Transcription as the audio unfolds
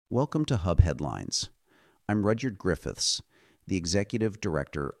Welcome to Hub Headlines. I'm Rudyard Griffiths, the Executive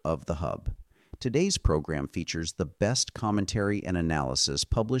Director of the Hub. Today's program features the best commentary and analysis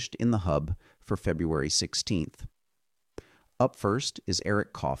published in the Hub for February 16th. Up first is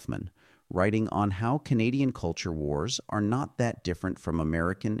Eric Kaufman, writing on how Canadian culture wars are not that different from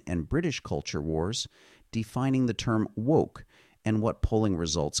American and British culture wars, defining the term woke and what polling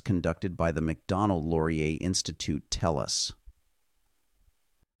results conducted by the Macdonald-Laurier Institute tell us.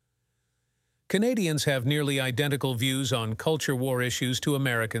 Canadians have nearly identical views on culture war issues to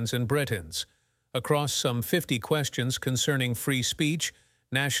Americans and Britons. Across some 50 questions concerning free speech,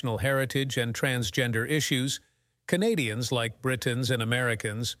 national heritage, and transgender issues, Canadians, like Britons and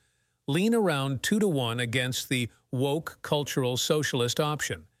Americans, lean around 2-to-1 against the woke cultural socialist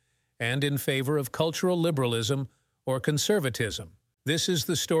option and in favor of cultural liberalism or conservatism. This is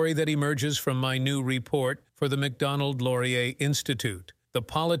the story that emerges from my new report for the Macdonald-Laurier Institute, The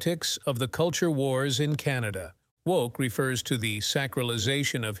Politics of the Culture Wars in Canada. Woke refers to the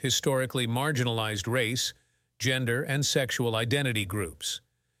sacralization of historically marginalized race, gender, and sexual identity groups.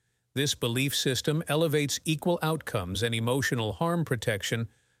 This belief system elevates equal outcomes and emotional harm protection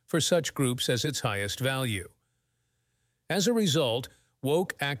for such groups as its highest value. As a result,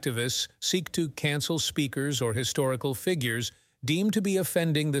 woke activists seek to cancel speakers or historical figures deemed to be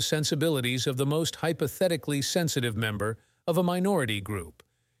offending the sensibilities of the most hypothetically sensitive member of a minority group.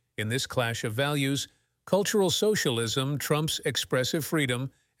 In this clash of values, cultural socialism trumps expressive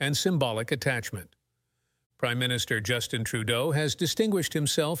freedom and symbolic attachment. Prime Minister Justin Trudeau has distinguished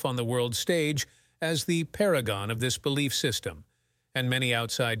himself on the world stage as the paragon of this belief system, and many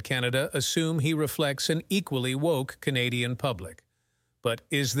outside Canada assume he reflects an equally woke Canadian public. But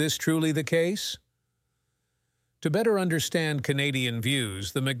is this truly the case? To better understand Canadian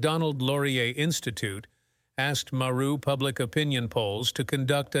views, the Macdonald-Laurier Institute asked Maru Public Opinion Polls to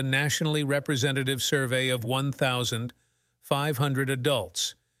conduct a nationally representative survey of 1,500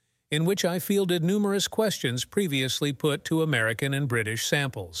 adults, in which I fielded numerous questions previously put to American and British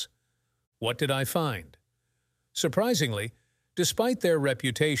samples. What did I find? Surprisingly, despite their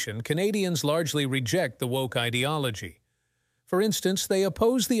reputation, Canadians largely reject the woke ideology. For instance, they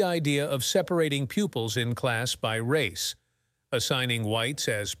oppose the idea of separating pupils in class by race, assigning whites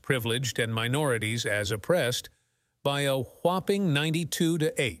as privileged and minorities as oppressed, by a whopping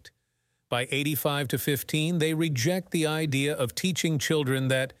 92-8. By 85-15, they reject the idea of teaching children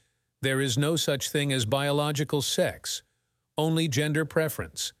that there is no such thing as biological sex, only gender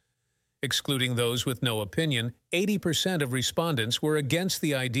preference. Excluding those with no opinion, 80% of respondents were against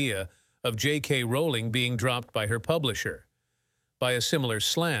the idea of J.K. Rowling being dropped by her publisher. By a similar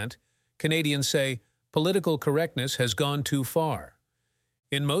slant, Canadians say political correctness has gone too far.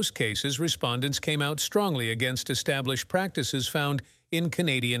 In most cases, respondents came out strongly against established practices found in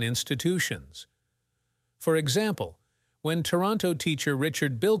Canadian institutions. For example, when Toronto teacher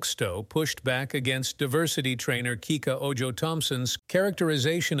Richard Bilkstow pushed back against diversity trainer Kika Ojo-Thompson's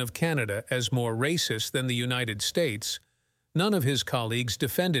characterization of Canada as more racist than the United States, none of his colleagues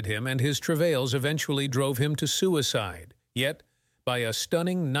defended him, and his travails eventually drove him to suicide. Yet, by a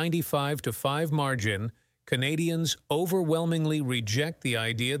stunning 95-5 margin, Canadians overwhelmingly reject the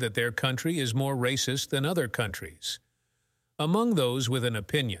idea that their country is more racist than other countries. Among those with an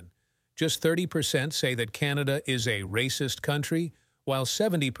opinion, just 30% say that Canada is a racist country, while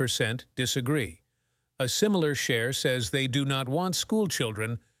 70% disagree. A similar share says they do not want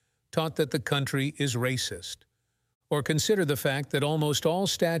schoolchildren taught that the country is racist. Or consider the fact that almost all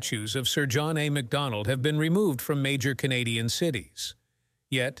statues of Sir John A. Macdonald have been removed from major Canadian cities.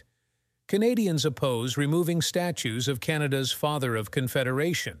 Yet, Canadians oppose removing statues of Canada's Father of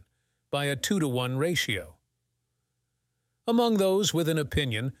Confederation by a 2-to-1 ratio. Among those with an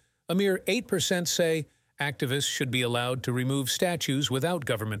opinion, a mere 8% say activists should be allowed to remove statues without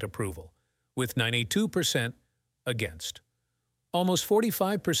government approval, with 92% against. Almost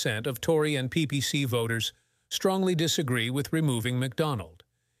 45% of Tory and PPC voters strongly disagree with removing Macdonald.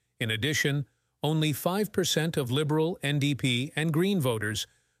 In addition, only 5% of Liberal, NDP, and Green voters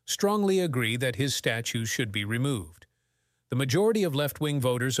strongly agree that his statue should be removed. The majority of left-wing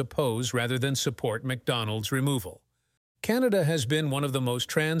voters oppose rather than support Macdonald's removal. Canada has been one of the most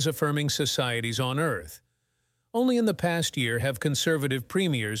trans-affirming societies on earth. Only in the past year have conservative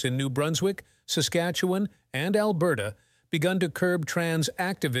premiers in New Brunswick, Saskatchewan, and Alberta begun to curb trans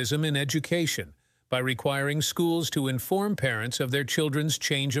activism in education by requiring schools to inform parents of their children's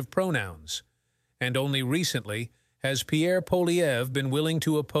change of pronouns. And only recently has Pierre Poilievre been willing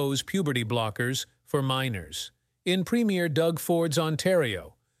to oppose puberty blockers for minors. In Premier Doug Ford's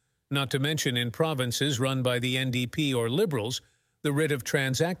Ontario, not to mention in provinces run by the NDP or Liberals, The writ of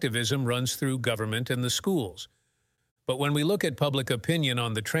transactivism runs through government and the schools. But when we look at public opinion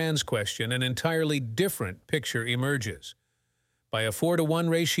on the trans question, an entirely different picture emerges. By a 4-to-1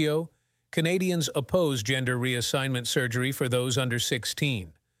 ratio, Canadians oppose gender reassignment surgery for those under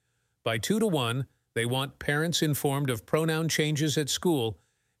 16. By 2-to-1, they want parents informed of pronoun changes at school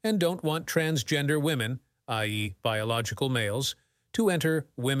and don't want transgender women, i.e. biological males, to enter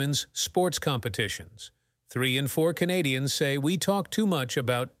women's sports competitions. 3 in 4 Canadians say we talk too much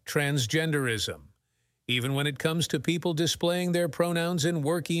about transgenderism. Even when it comes to people displaying their pronouns in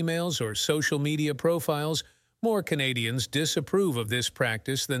work emails or social media profiles, more Canadians disapprove of this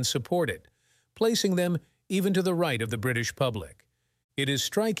practice than support it, placing them even to the right of the British public. It is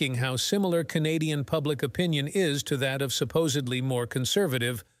striking how similar Canadian public opinion is to that of supposedly more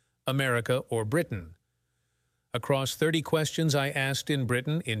conservative America or Britain. Across 30 questions I asked in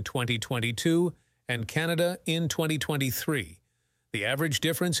Britain in 2022 and Canada in 2023, the average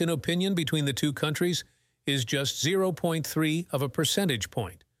difference in opinion between the two countries is just 0.3 of a percentage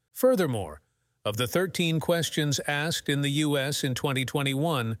point. Furthermore, of the 13 questions asked in the U.S. in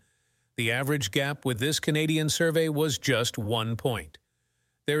 2021, the average gap with this Canadian survey was just 1 point.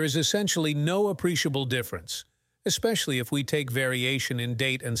 There is essentially no appreciable difference, especially if we take variation in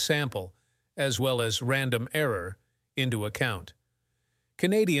date and sample, as well as random error, into account.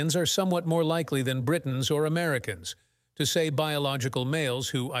 Canadians are somewhat more likely than Britons or Americans to say biological males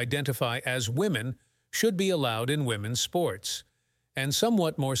who identify as women should be allowed in women's sports, and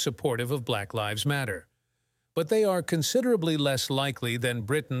somewhat more supportive of Black Lives Matter. But they are considerably less likely than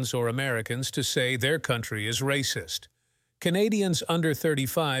Britons or Americans to say their country is racist. Canadians under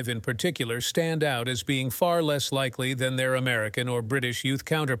 35 in particular stand out as being far less likely than their American or British youth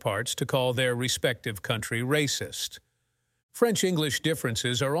counterparts to call their respective country racist. French-English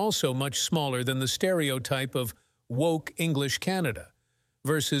differences are also much smaller than the stereotype of woke English Canada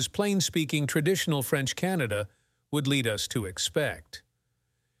versus plain-speaking traditional French Canada would lead us to expect.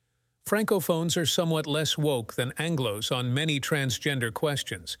 Francophones are somewhat less woke than Anglos on many transgender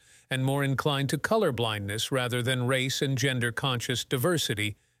questions and more inclined to colorblindness rather than race and gender-conscious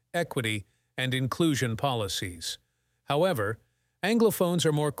diversity, equity, and inclusion policies. However, Anglophones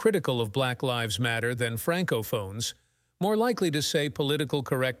are more critical of Black Lives Matter than Francophones, more likely to say political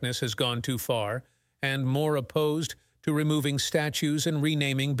correctness has gone too far, and more opposed to removing statues and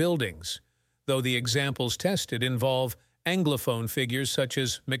renaming buildings, though the examples tested involve Anglophone figures such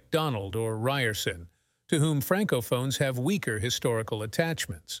as MacDonald or Ryerson, to whom Francophones have weaker historical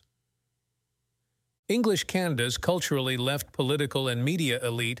attachments. English Canada's culturally left political and media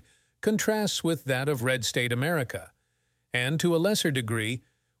elite contrasts with that of Red State America, and to a lesser degree,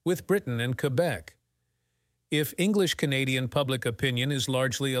 with Britain and Quebec. If English Canadian public opinion is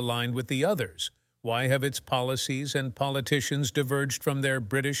largely aligned with the others, why have its policies and politicians diverged from their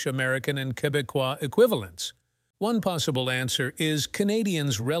British, American, and Quebecois equivalents? One possible answer is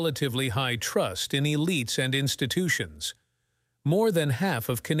Canadians' relatively high trust in elites and institutions. More than half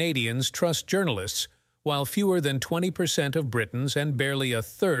of Canadians trust journalists, while fewer than 20% of Britons and barely a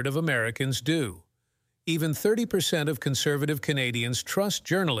third of Americans do. Even 30% of conservative Canadians trust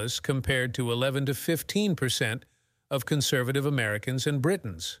journalists compared to 11 to 15% of conservative Americans and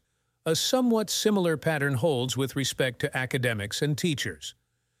Britons. A somewhat similar pattern holds with respect to academics and teachers.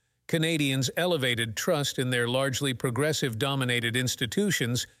 Canadians' elevated trust in their largely progressive-dominated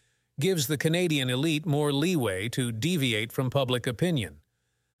institutions gives the Canadian elite more leeway to deviate from public opinion.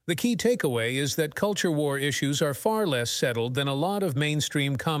 The key takeaway is that culture war issues are far less settled than a lot of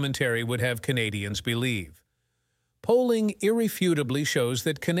mainstream commentary would have Canadians believe. Polling irrefutably shows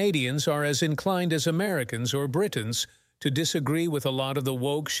that Canadians are as inclined as Americans or Britons to disagree with a lot of the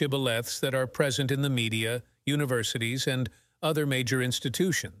woke shibboleths that are present in the media, universities, and other major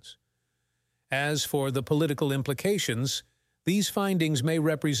institutions. As for the political implications, these findings may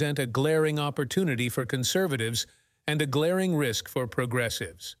represent a glaring opportunity for conservatives and a glaring risk for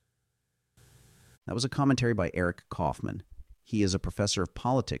progressives. That was a commentary by Eric Kaufman. He is a professor of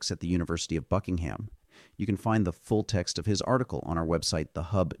politics at the University of Buckingham. You can find the full text of his article on our website,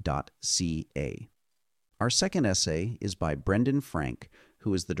 thehub.ca. Our second essay is by Brendan Frank,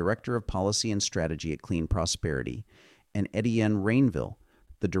 who is the Director of Policy and Strategy at Clean Prosperity, and Etienne Rainville,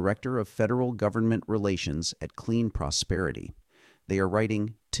 the Director of Federal Government Relations at Clean Prosperity. They are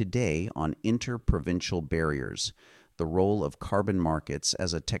writing today on interprovincial barriers, the role of carbon markets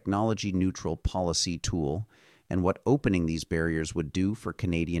as a technology-neutral policy tool, and what opening these barriers would do for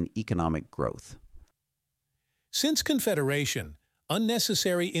Canadian economic growth. Since Confederation,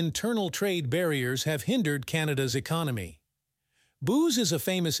 unnecessary internal trade barriers have hindered Canada's economy. Booze is a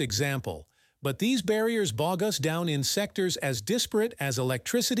famous example, But these barriers bog us down in sectors as disparate as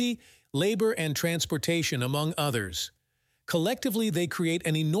electricity, labor, and transportation, among others. Collectively, they create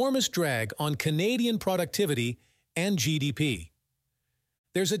an enormous drag on Canadian productivity and GDP.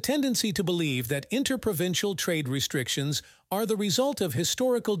 There's a tendency to believe that interprovincial trade restrictions are the result of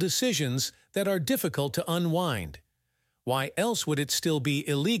historical decisions that are difficult to unwind. Why else would it still be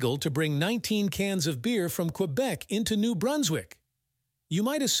illegal to bring 19 cans of beer from Quebec into New Brunswick? You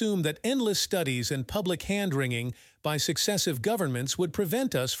might assume that endless studies and public hand-wringing by successive governments would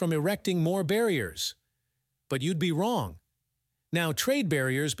prevent us from erecting more barriers. But you'd be wrong. Now, trade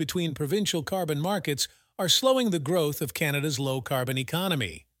barriers between provincial carbon markets are slowing the growth of Canada's low-carbon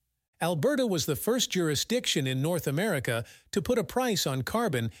economy. Alberta was the first jurisdiction in North America to put a price on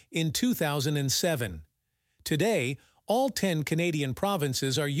carbon in 2007. Today, all 10 Canadian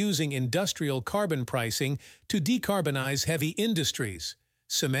provinces are using industrial carbon pricing to decarbonize heavy industries: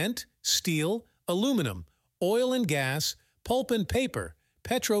 cement, steel, aluminum, oil and gas, pulp and paper,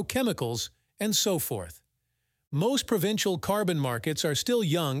 petrochemicals, and so forth. Most provincial carbon markets are still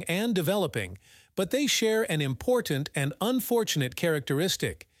young and developing, but they share an important and unfortunate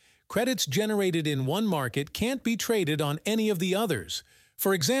characteristic. Credits generated in one market can't be traded on any of the others.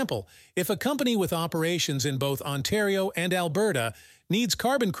 For example, if a company with operations in both Ontario and Alberta needs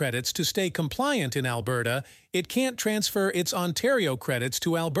carbon credits to stay compliant in Alberta, it can't transfer its Ontario credits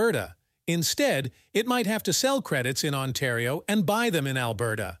to Alberta. Instead, it might have to sell credits in Ontario and buy them in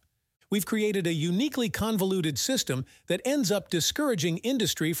Alberta. We've created a uniquely convoluted system that ends up discouraging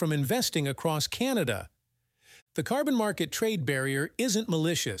industry from investing across Canada. The carbon market trade barrier isn't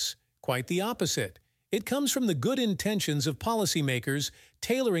malicious, quite the opposite. It comes from the good intentions of policymakers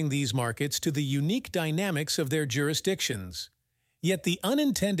tailoring these markets to the unique dynamics of their jurisdictions. Yet the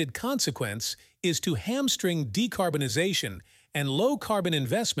unintended consequence is to hamstring decarbonization and low-carbon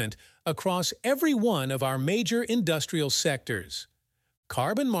investment across every one of our major industrial sectors.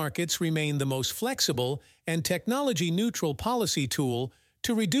 Carbon markets remain the most flexible and technology-neutral policy tool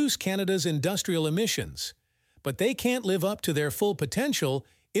to reduce Canada's industrial emissions, but they can't live up to their full potential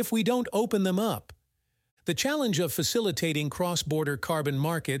if we don't open them up. The challenge of facilitating cross-border carbon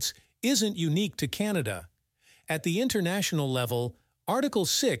markets isn't unique to Canada. At the international level, Article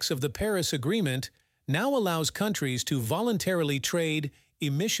 6 of the Paris Agreement now allows countries to voluntarily trade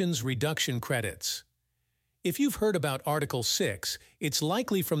emissions reduction credits. If you've heard about Article 6, it's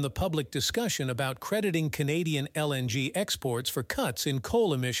likely from the public discussion about crediting Canadian LNG exports for cuts in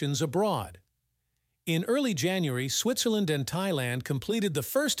coal emissions abroad. In early January, Switzerland and Thailand completed the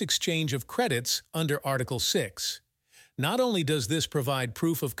first exchange of credits under Article 6. Not only does this provide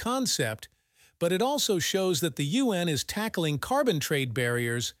proof of concept, but it also shows that the UN is tackling carbon trade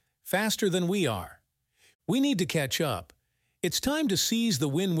barriers faster than we are. We need to catch up. It's time to seize the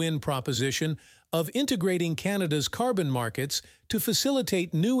win-win proposition of integrating Canada's carbon markets to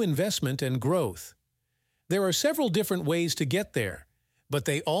facilitate new investment and growth. There are several different ways to get there, but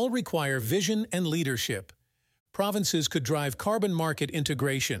they all require vision and leadership. Provinces could drive carbon market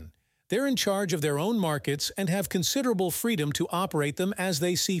integration. They're in charge of their own markets and have considerable freedom to operate them as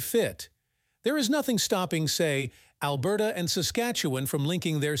they see fit. There is nothing stopping, say, Alberta and Saskatchewan from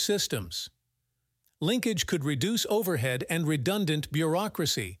linking their systems. Linkage could reduce overhead and redundant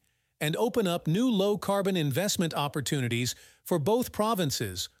bureaucracy and open up new low-carbon investment opportunities for both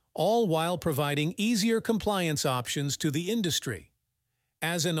provinces, all while providing easier compliance options to the industry.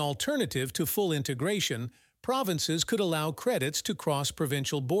 As an alternative to full integration, provinces could allow credits to cross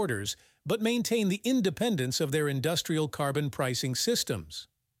provincial borders, but maintain the independence of their industrial carbon pricing systems.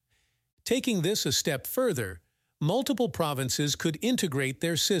 Taking this a step further, multiple provinces could integrate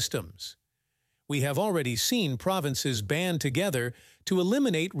their systems. We have already seen provinces band together to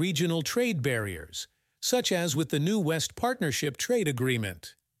eliminate regional trade barriers, such as with the New West Partnership Trade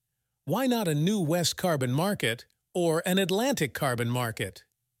Agreement. Why not a New West carbon market or an Atlantic carbon market?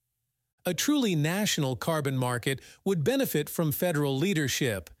 A truly national carbon market would benefit from federal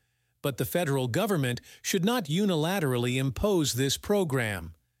leadership, but the federal government should not unilaterally impose this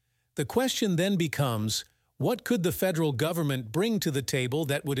program. The question then becomes, what could the federal government bring to the table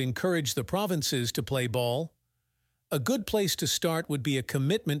that would encourage the provinces to play ball? A good place to start would be a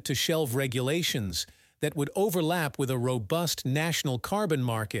commitment to shelve regulations that would overlap with a robust national carbon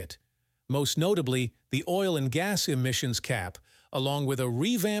market, most notably the oil and gas emissions cap, along with a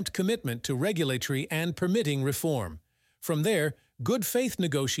revamped commitment to regulatory and permitting reform. From there, good faith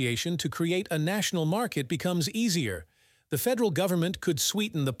negotiation to create a national market becomes easier. The federal government could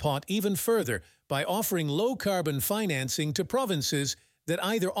sweeten the pot even further by offering low-carbon financing to provinces that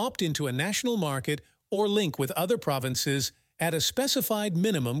either opt into a national market or link with other provinces at a specified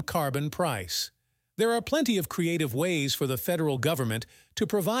minimum carbon price. There are plenty of creative ways for the federal government to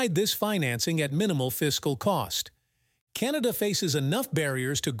provide this financing at minimal fiscal cost. Canada faces enough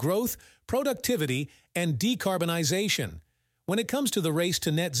barriers to growth, productivity, and decarbonization. When it comes to the race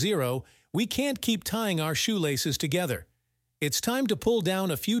to net zero, we can't keep tying our shoelaces together. It's time to pull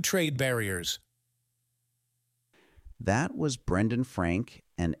down a few trade barriers. That was Brendan Frank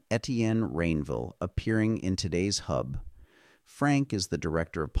and Etienne Rainville appearing in today's Hub. Frank is the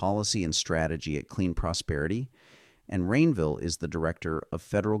Director of Policy and Strategy at Clean Prosperity, and Rainville is the Director of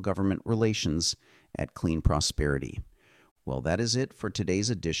Federal Government Relations at Clean Prosperity. Well, that is it for today's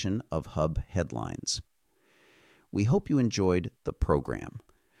edition of Hub Headlines. We hope you enjoyed the program.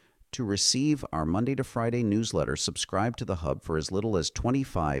 To receive our Monday to Friday newsletter, subscribe to the Hub for as little as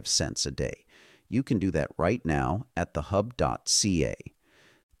 25 cents a day. You can do that right now at thehub.ca.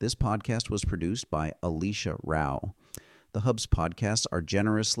 This podcast was produced by Alicia Rao. The Hub's podcasts are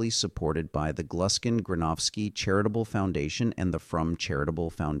generously supported by the Gluskin Granovsky Charitable Foundation and the From Charitable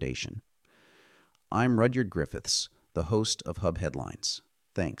Foundation. I'm Rudyard Griffiths, the host of Hub Headlines.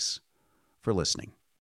 Thanks for listening.